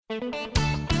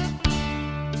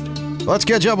Let's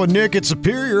catch up with Nick at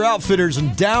Superior Outfitters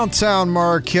in downtown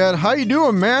Marquette. How you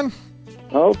doing, man?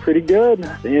 Oh, pretty good.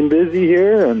 Staying busy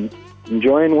here and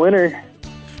enjoying winter.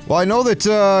 Well, I know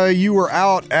that you were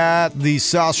out at the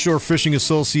South Shore Fishing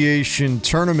Association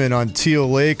tournament on Teal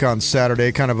Lake on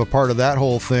Saturday, kind of a part of that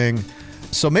whole thing.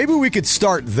 So maybe we could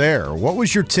start there. What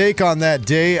was your take on that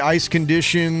day, ice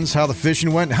conditions, how the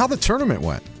fishing went, and how the tournament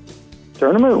went?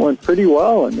 Tournament went pretty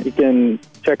well, and you can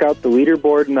check out the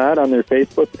leaderboard and that on their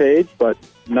Facebook page, but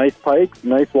nice pikes,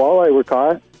 nice walleye were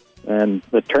caught, and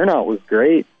the turnout was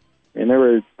great. And there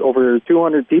were over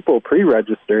 200 people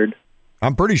pre-registered.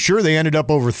 I'm pretty sure they ended up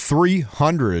over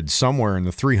 300, somewhere in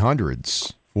the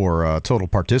 300s for total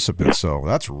participants, so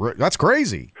that's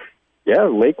crazy. Yeah, the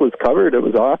lake was covered. It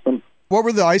was awesome. What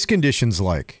were the ice conditions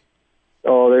like?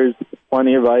 Oh, there's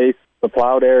plenty of ice. The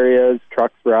plowed areas,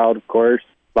 trucks were out, of course.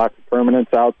 Lots of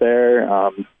permanents out there.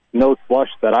 No slush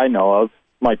that I know of.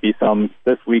 Might be some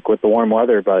this week with the warm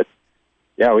weather, but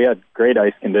yeah, we had great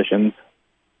ice conditions.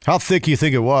 How thick do you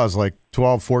think it was, like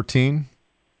 12, 14?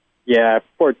 Yeah,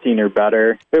 14 or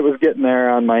better. It was getting there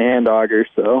on my hand auger,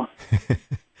 so.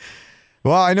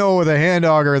 Well, I know with a hand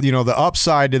auger, the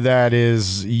upside to that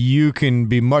is you can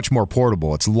be much more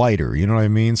portable. It's lighter, you know what I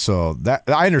mean? So that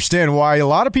I understand why a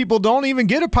lot of people don't even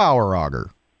get a power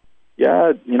auger.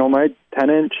 Yeah, my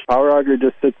 10-inch power auger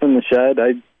just sits in the shed.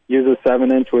 I use a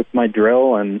 7-inch with my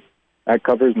drill, and that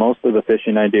covers most of the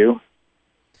fishing I do.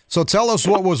 So tell us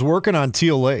what was working on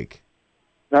Teal Lake.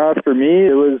 For me,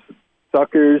 it was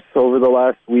suckers over the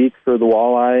last week for the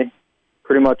walleye.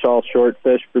 Pretty much all short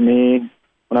fish for me.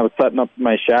 When I was setting up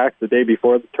my shack the day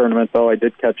before the tournament, though, I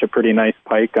did catch a pretty nice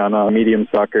pike on a medium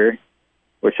sucker.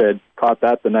 Wish I had caught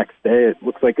that the next day. It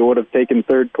looks like it would have taken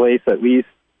third place at least.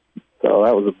 So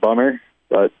that was a bummer.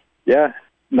 But, yeah,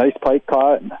 nice pike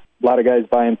caught. A lot of guys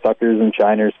buying suckers and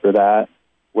shiners for that.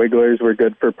 Wigglers were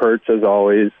good for perch, as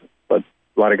always. But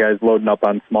a lot of guys loading up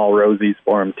on small rosies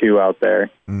for them, too, out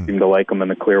there. Seem to like them in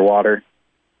the clear water.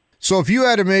 So if you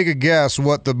had to make a guess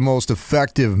what the most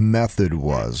effective method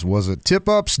was it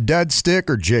tip-ups, dead stick,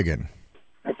 or jigging?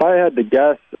 If I had to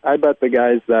guess, I bet the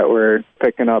guys that were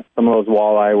picking up some of those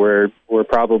walleye were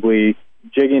probably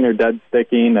jigging or dead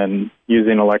sticking and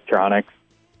using electronics.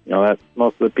 That's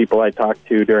most of the people I talk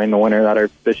to during the winter that are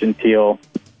fishing teal,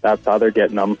 that's how they're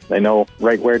getting them. They know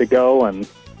right where to go and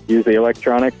use the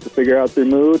electronics to figure out their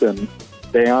mood and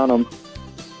stay on them.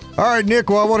 All right, Nick,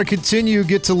 well, I want to continue,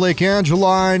 get to Lake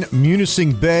Angeline,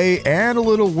 Munising Bay, and a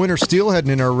little winter steelheading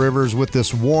in our rivers with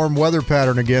this warm weather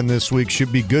pattern again this week.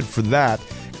 Should be good for that.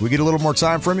 Can we get a little more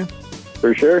time from you?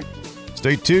 For sure.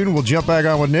 Stay tuned. We'll jump back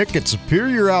on with Nick at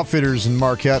Superior Outfitters in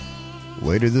Marquette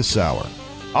later this hour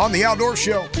on The Outdoor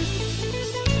Show.